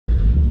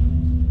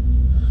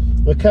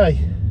Okay.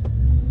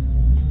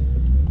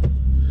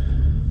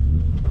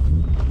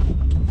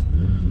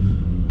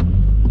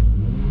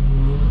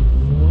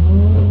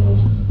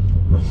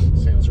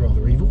 Sounds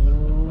rather evil.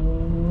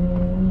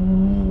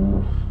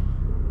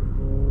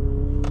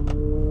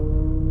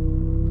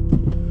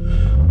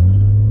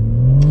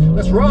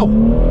 Let's roll.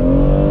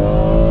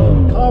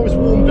 Car is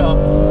warmed up.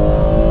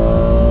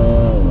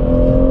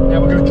 Now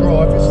we're going to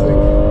drive this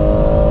thing.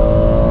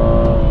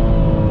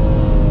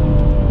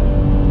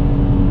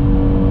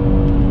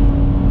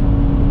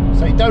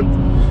 So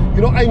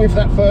you're not aiming for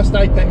that first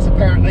apex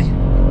apparently.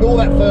 Ignore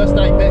that first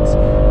apex.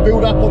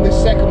 Build up on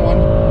this second one.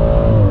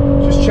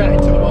 Just chatting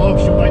to the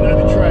marshal, they know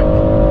the track.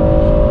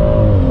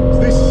 So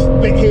this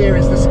bit here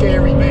is the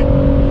scary bit.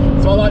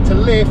 So I like to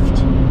lift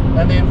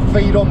and then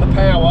feed on the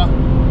power.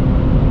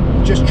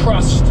 Just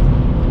trust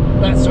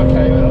that's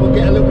okay. We'll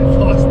get a little bit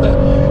faster.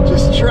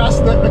 Just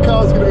trust that the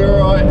car's going to be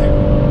alright.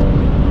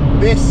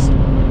 This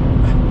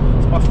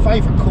is my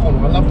favourite corner.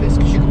 I love this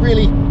because you can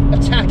really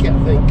attack it,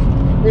 I think.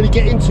 Really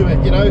get into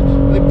it, you know,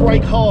 and then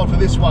brake hard for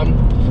this one.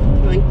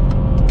 And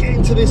then get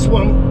into this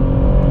one.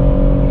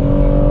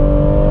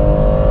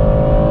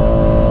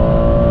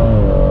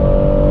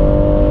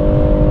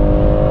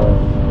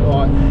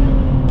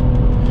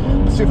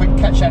 See if we can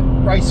catch that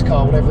race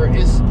car, whatever it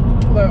is.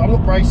 Although I'm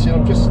not racing,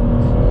 I'm just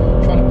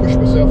trying to push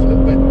myself a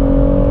little bit.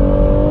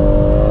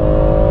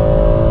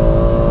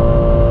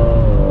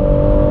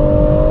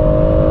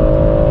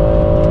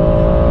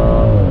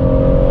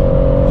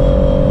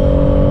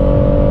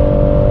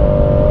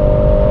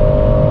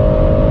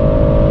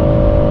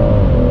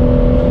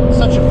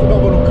 Such a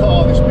phenomenal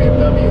car, this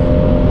BMW.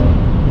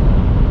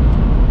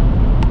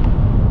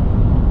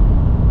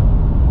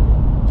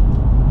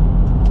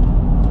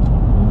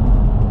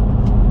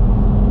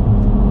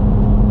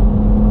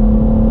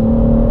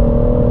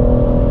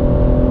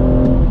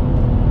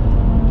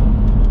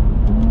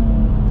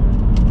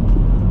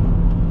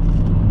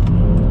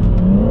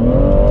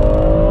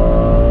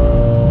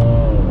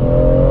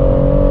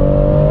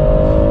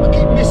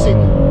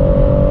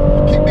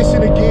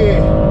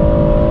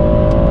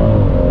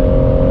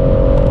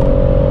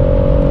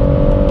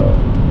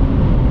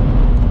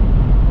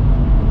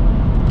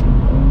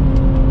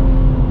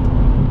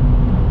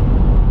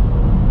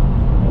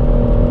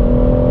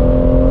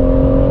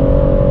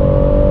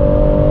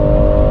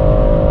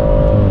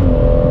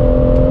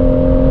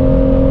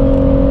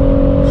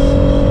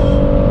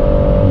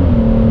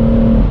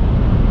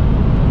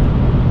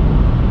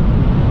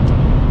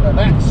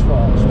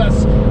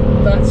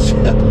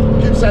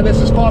 That's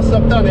as fast as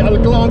I've done it. I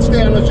glanced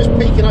down, I was just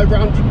peaking over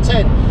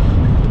 110,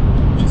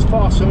 which is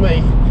fast for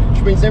me,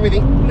 which means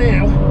everything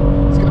now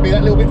is going to be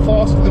that little bit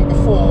faster than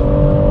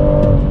before.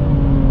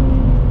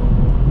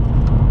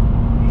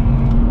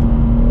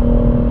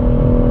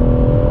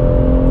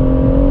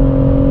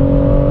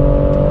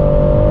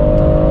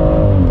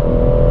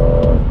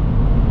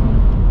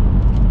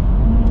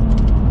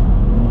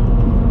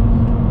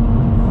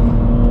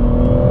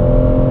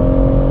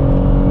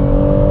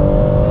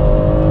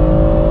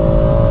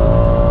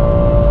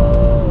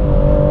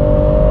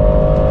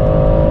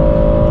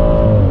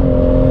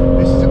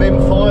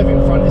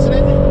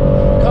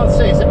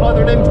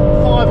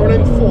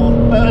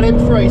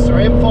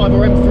 M5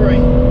 or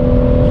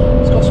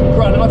M3. It's got some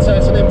grunt. I'd say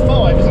it's an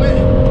M5, isn't it?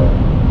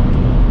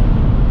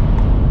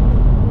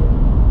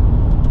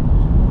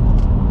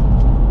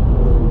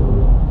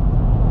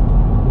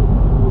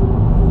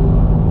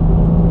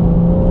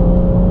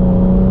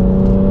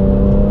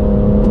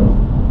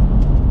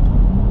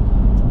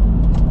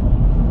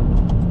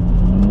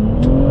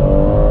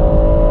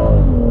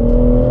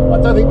 I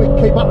don't think we can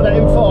keep up with that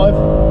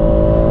M5.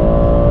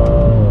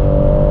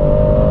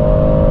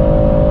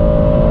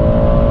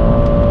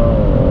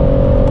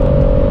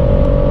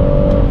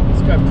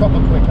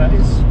 Proper quick, that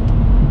is.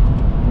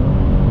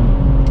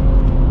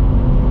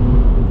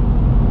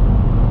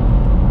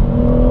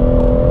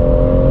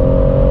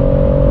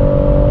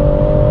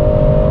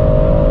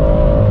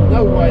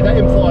 No way, that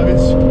M5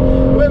 is,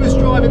 whoever's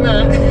driving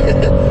that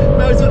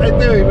knows what they're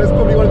doing. That's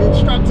probably one of the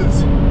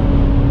instructors.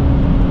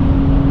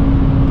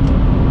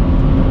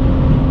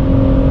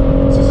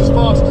 This is as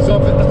fast as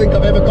I think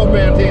I've ever gone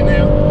round here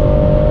now.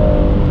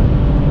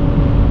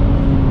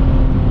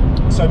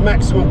 So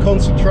maximum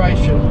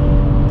concentration.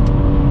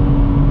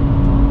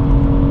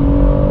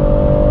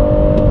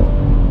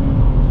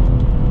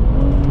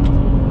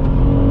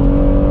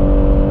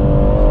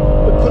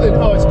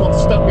 Oh, it's got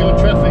stuck me on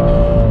traffic.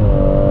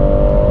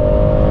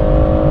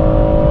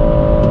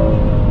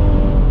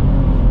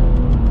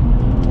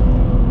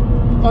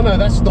 Oh no,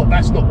 that's not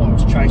what I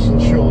was chasing,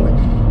 surely.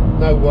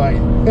 No way.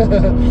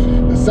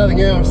 There's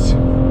something else.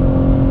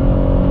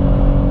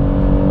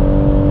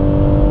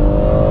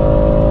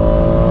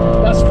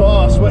 That's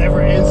fast,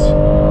 whatever it is.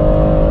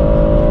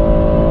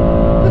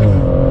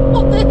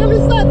 What the hell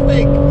is that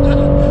thing?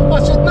 I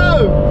should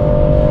know.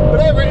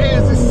 Whatever it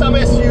is some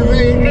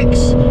SUV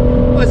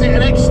was it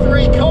an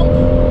X3 comp?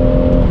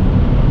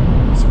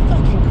 It's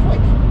fucking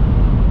quick.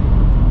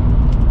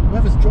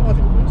 Whoever's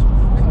driving it knows what the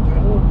fuck I'm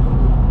doing.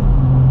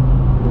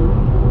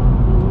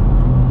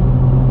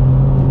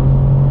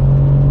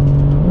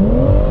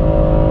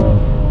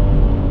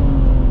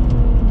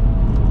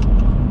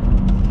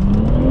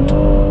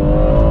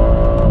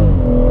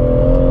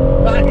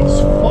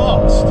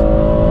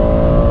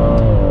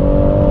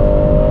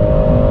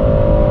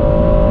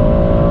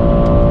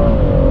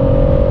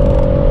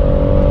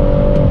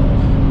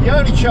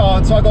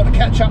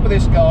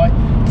 this guy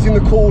is in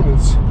the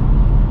corners.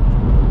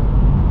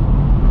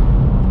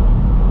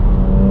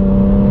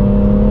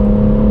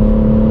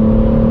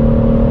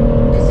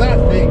 Because that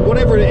thing,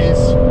 whatever it is,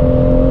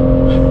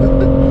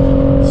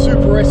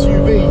 super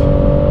SUV,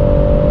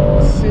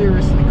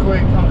 seriously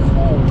quick.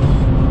 Oh,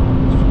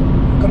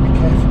 gotta be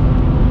careful.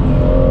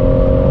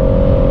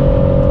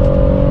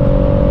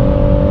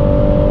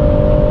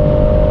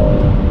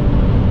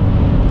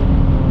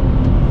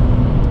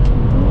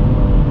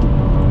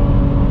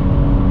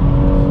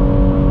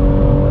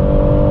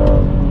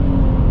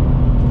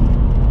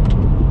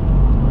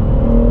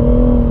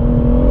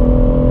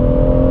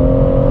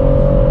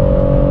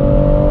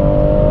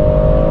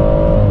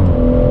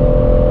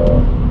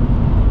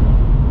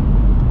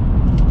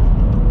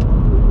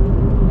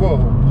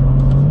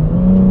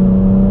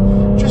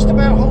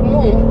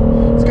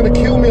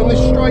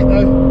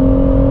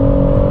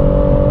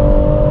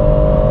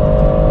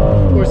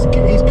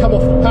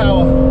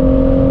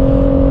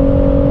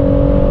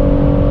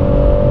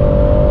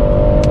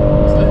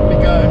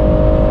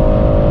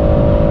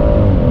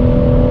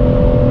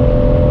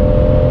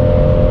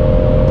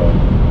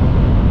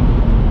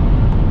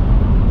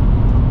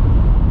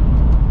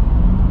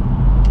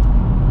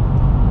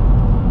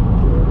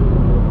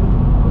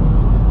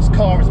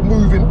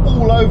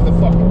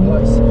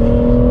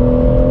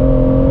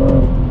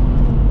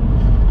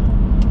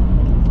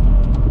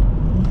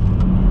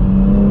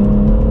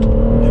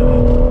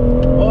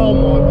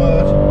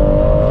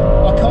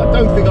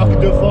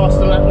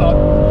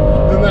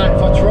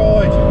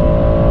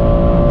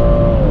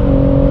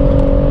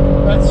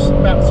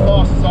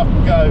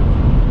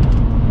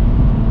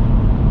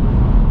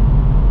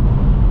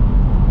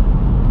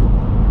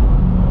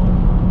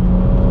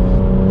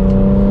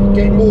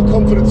 Getting more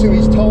confidence in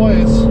these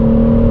tyres.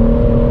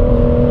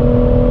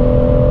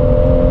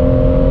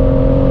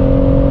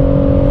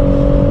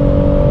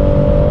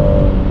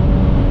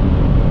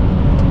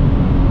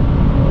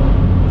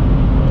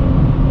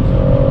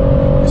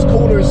 This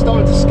corner is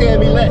starting to scare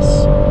me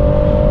less.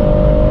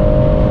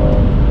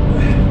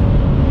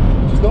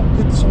 Which is not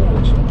good so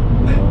much.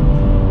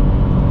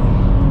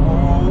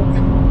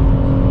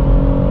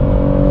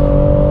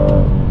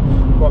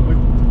 Right,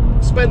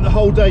 we've spent the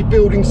whole day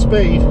building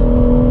speed.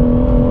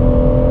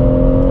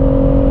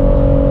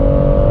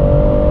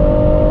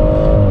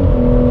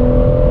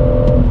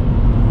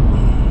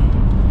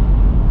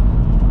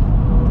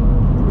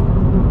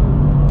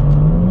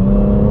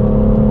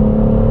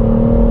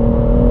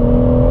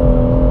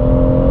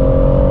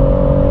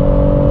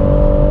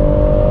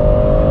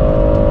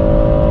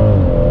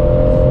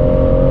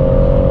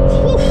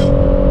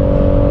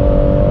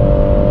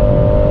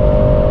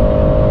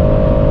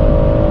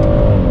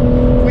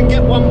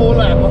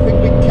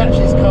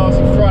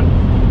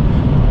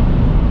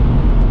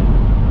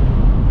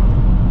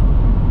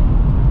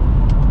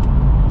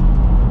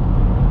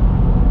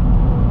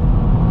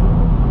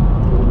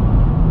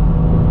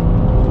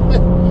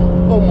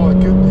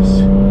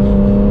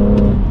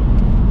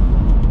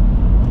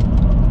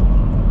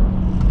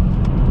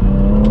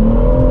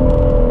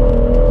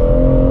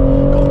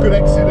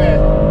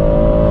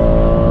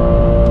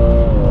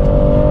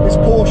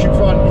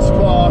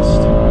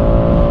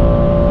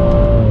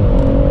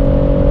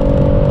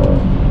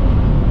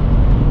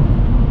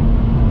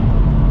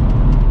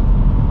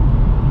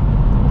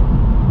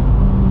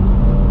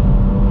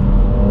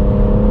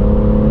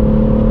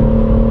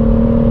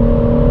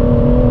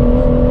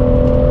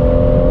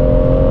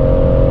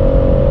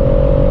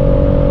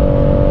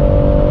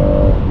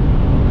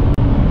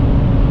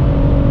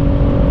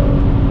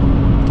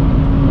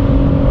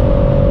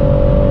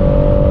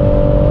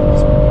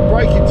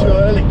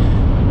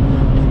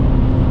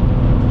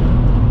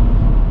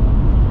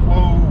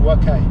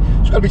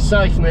 Be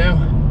safe now.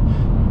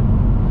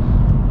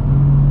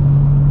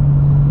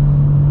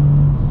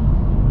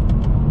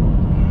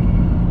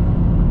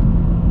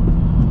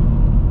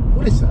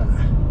 What is that?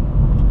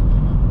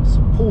 It's a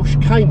Porsche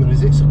Cayman,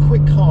 is it? It's a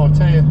quick car, I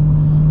tell you.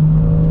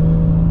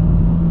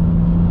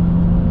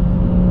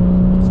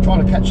 It's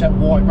trying to catch that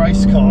white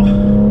race car.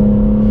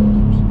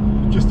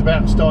 Just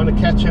about starting to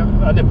catch up.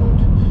 Oh, never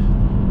mind.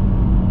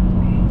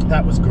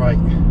 That was great.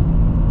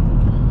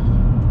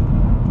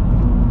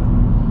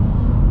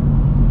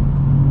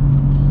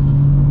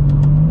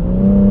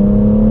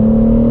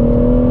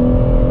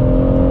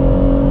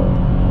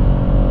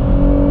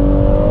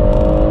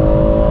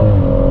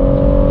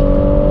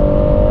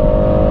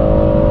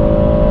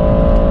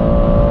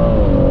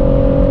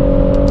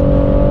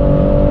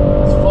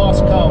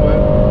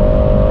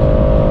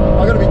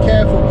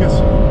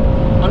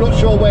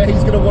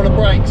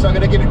 So I'm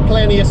going to give it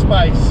plenty of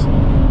space,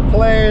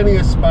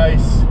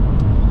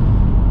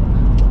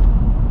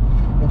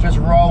 and just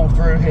roll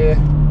through here.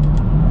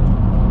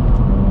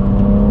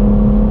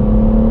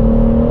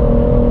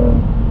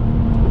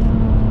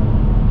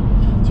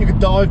 So you could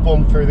dive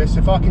bomb through this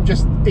if I can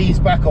just ease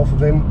back off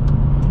of him.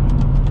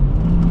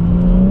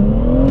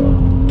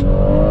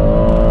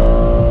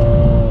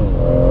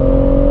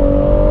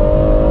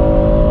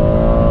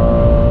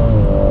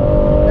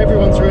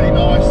 Everyone's really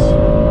nice.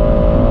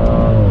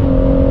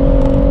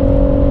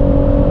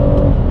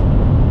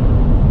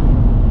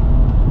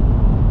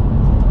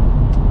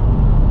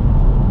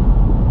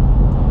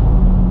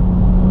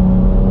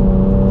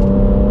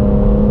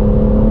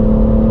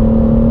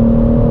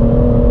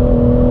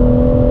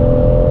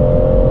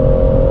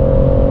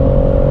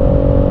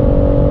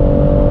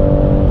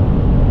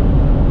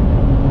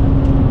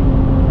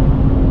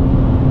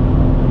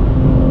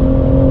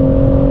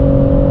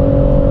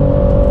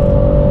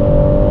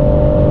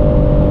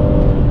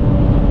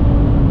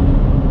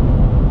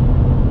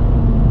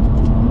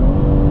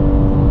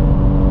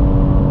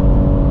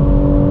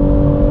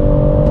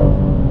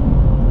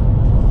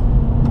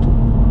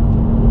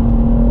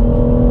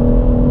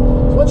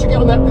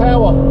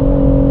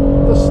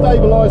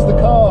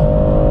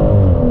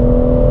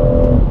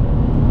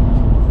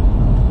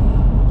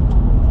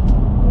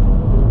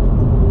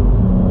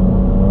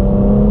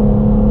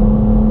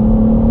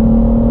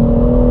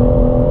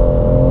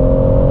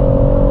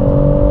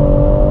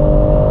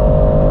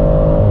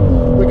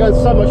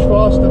 much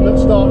faster than at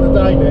the start of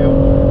the day now.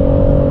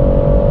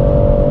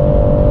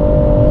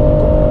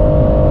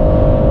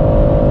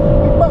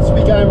 It must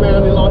be going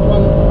around in like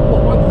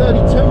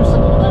 132,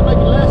 something like that,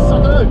 maybe less,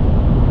 I don't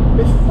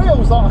know. It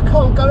feels like I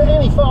can't go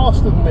any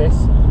faster than this.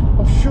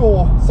 I'm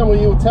sure some of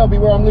you will tell me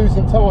where I'm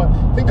losing time.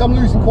 I think I'm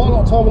losing quite a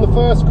lot of time on the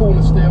first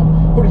corner still.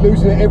 Probably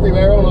losing it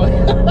everywhere, aren't I?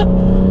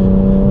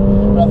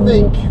 I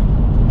think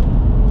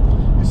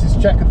this is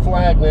checkered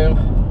flag now.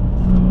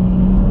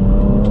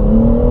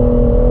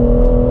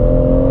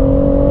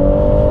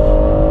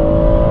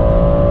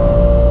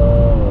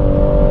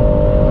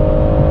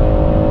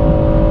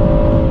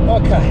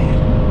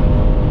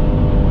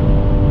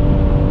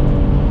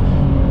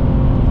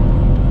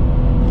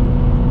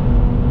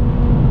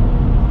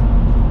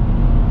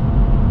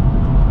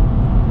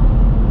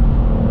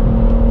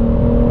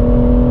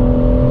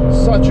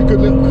 Such a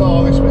good little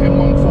car, this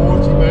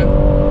M140, man.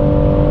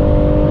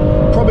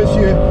 Promise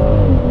you,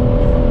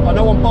 I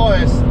know I'm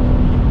biased.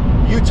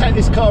 You take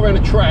this car around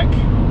a track,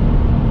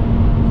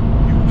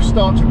 you will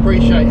start to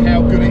appreciate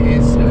how good it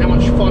is and how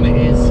much fun it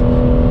is,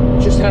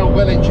 just how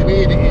well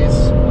engineered it is,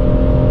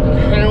 and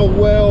how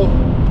well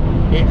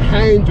it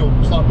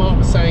handles. Like Mark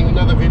was saying in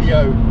another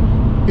video,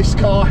 this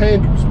car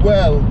handles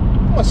well.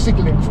 What am I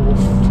signalling for?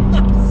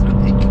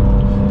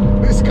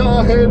 This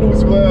car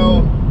handles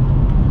well.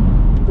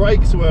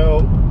 Brakes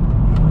well,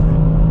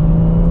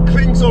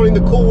 clings on in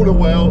the corner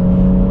well.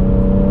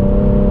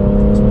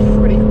 It's a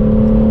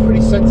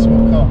pretty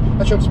sensible car.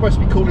 Actually, I'm supposed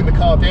to be cooling the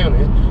car down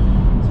here,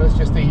 so let's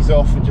just ease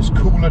off and just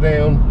cool her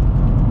down.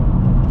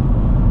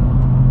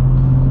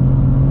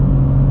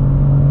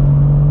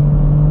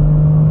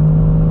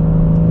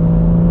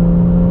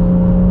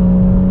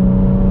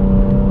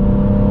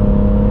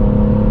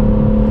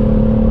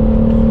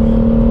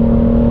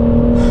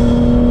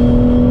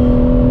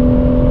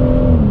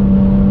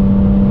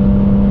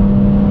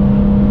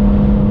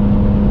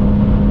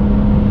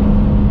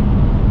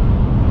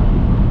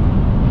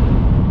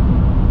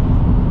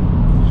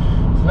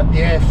 The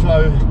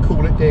airflow,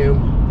 cool it down.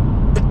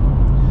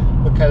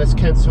 Okay, let's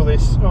cancel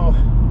this. Oh,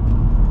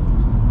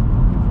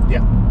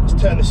 yeah, let's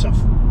turn this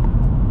off.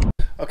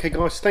 Okay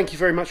guys, thank you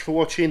very much for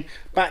watching.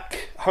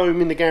 Back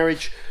home in the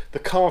garage, the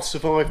car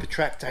survived the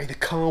track day. The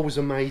car was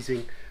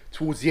amazing.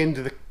 Towards the end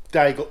of the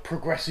day, got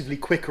progressively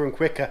quicker and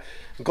quicker,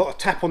 and got a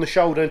tap on the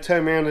shoulder and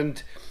turned around,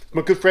 and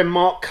my good friend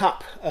Mark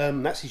Cupp,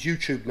 that's his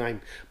YouTube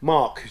name,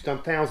 Mark, who's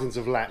done thousands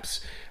of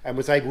laps and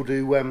was able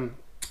to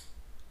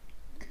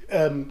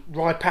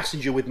ride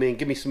passenger with me and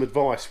give me some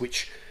advice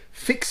which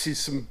fixes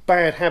some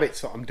bad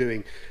habits that I'm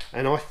doing.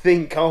 And I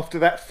think after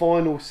that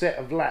final set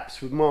of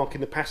laps with Mark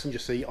in the passenger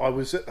seat, I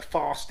was at the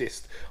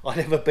fastest I'd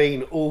ever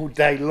been all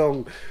day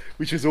long,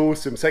 which was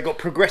awesome. So it got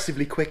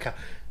progressively quicker.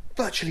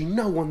 Virtually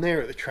no one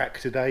there at the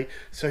track today,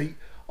 so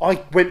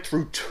I went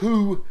through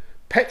 2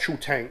 petrol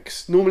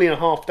tanks. Normally in a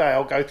half day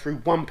I'll go through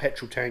 1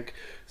 petrol tank,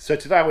 so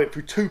today I went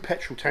through 2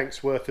 petrol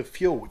tanks worth of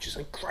fuel, which is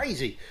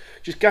crazy.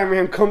 Just going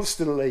around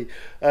constantly,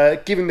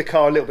 giving the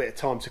car a little bit of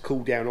time to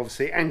cool down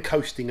obviously, and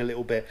coasting a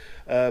little bit.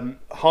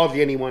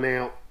 Hardly anyone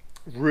out,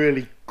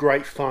 really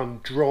great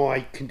fun,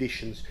 dry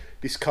conditions.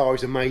 This car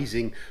is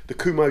amazing. The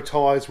Kumo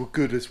tyres were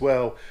good as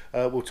well.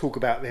 We'll talk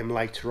about them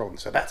later on.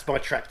 So that's my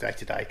track day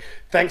today.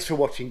 Thanks for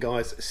watching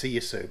guys, see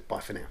you soon,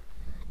 bye for now.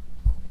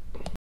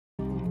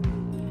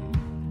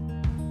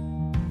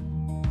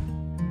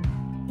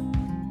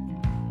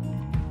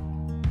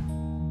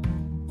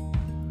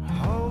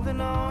 Holding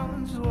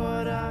on to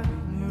what I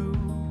knew,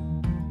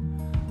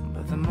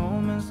 but the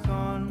moment's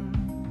gone.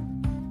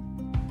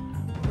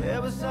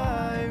 Where was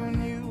I?